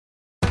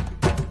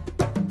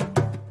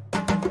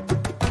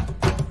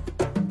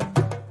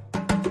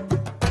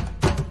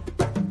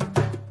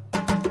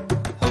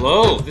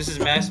Hello, this is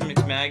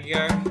Maximus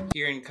Magyar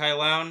here in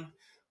Kailahun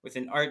with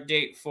an art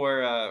date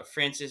for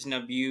Francis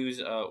Nabieu's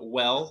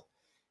well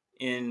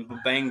in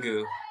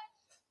Bobengu.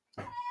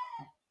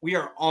 We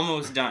are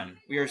almost done.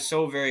 We are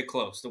so very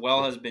close. The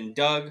well has been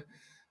dug.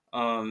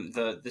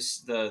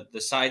 The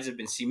sides have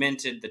been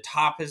cemented. The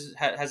top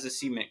has a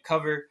cement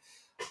cover.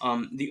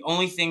 The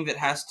only thing that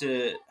has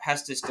to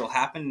still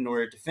happen in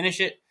order to finish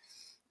it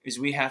is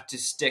we have to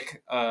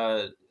stick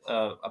a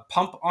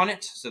pump on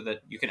it so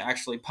that you can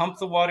actually pump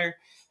the water,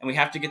 and we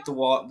have to get the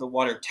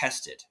water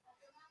tested.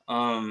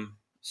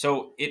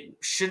 So it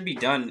should be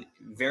done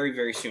very,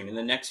 very soon, in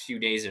the next few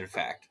days, in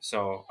fact.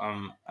 So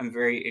I'm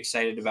very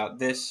excited about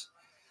this.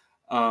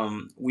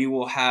 We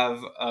will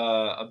have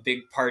a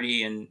big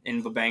party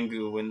in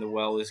Bobengu when the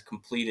well is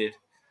completed.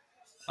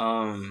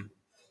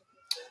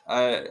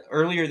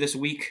 Earlier this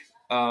week,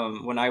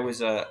 when I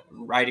was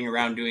riding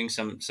around doing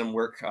some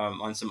work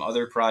on some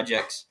other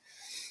projects,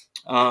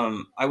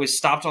 I was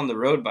stopped on the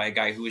road by a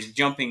guy who was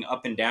jumping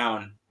up and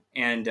down,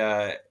 and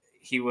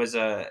he was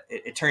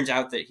it turns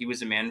out that he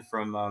was a man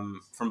from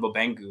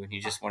Bobengu, and he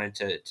just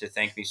wanted to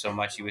thank me so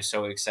much. He was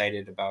so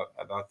excited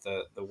about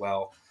the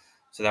well,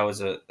 so that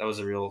was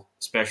a real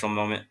special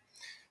moment.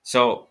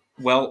 So,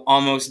 well,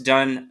 almost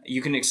done.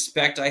 You can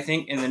expect, I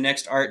think, in the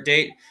next art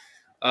date,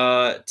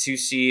 to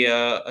see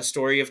a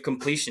story of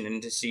completion,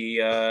 and to see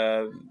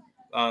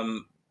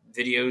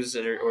videos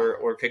that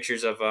or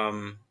pictures of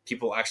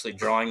people actually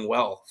drawing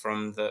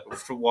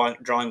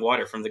drawing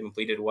water from the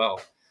completed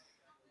well.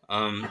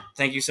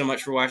 Thank you so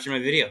much for watching my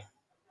video.